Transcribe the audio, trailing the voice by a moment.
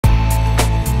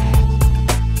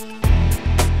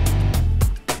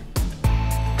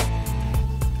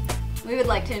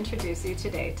like to introduce you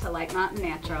today to Light Mountain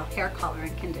Natural Hair Color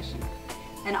and Conditioner,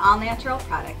 an all-natural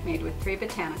product made with 3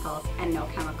 botanicals and no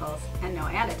chemicals and no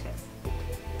additives.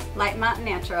 Light Mountain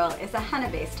Natural is a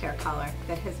henna-based hair color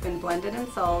that has been blended and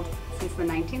sold since the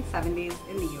 1970s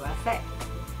in the USA.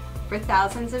 For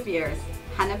thousands of years,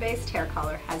 henna-based hair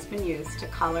color has been used to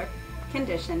color,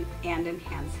 condition, and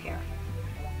enhance hair.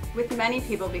 With many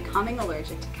people becoming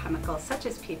allergic to chemicals such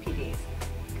as PPDs,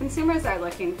 consumers are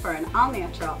looking for an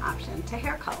all-natural option to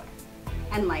hair color,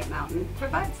 and Light Mountain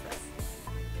provides this.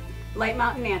 Light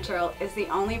Mountain Natural is the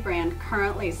only brand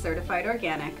currently certified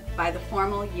organic by the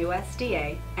formal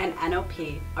USDA and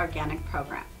NOP organic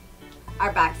program.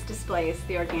 Our box displays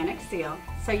the organic seal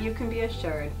so you can be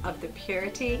assured of the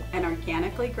purity and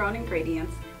organically grown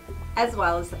ingredients as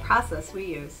well as the process we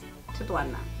use to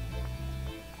blend them.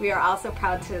 We are also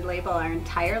proud to label our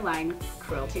entire line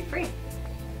cruelty-free.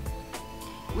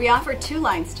 We offer 2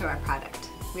 lines to our product.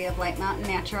 We have Light Mountain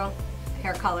Natural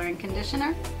Hair Color and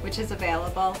Conditioner, which is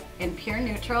available in pure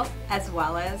neutral as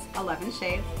well as 11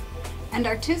 shades, and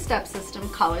our 2-step system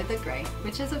Color the Gray,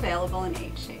 which is available in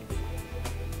 8 shades.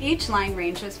 Each line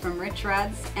ranges from rich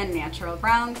reds and natural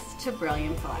browns to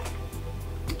brilliant black.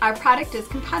 Our product is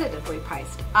competitively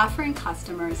priced, offering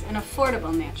customers an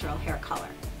affordable natural hair color.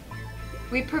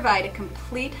 We provide a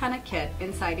complete henna kit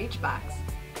inside each box,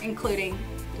 including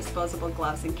disposable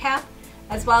gloves and cap,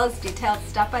 as well as detailed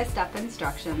step-by-step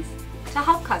instructions to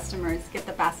help customers get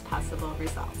the best possible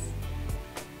results.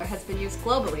 It has been used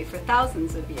globally for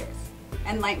thousands of years,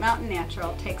 and Light Mountain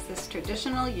Natural takes this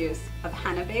traditional use of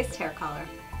henna-based hair color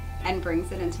and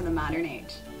brings it into the modern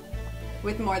age.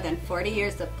 With more than 40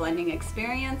 years of blending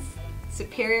experience,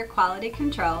 superior quality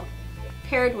control,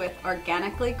 paired with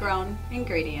organically grown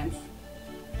ingredients,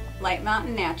 Light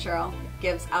Mountain Natural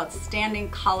gives outstanding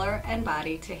color and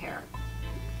body to hair.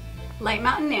 Light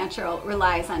Mountain Natural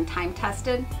relies on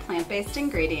time-tested, plant-based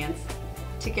ingredients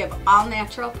to give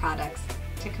all-natural products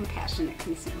to compassionate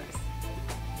consumers.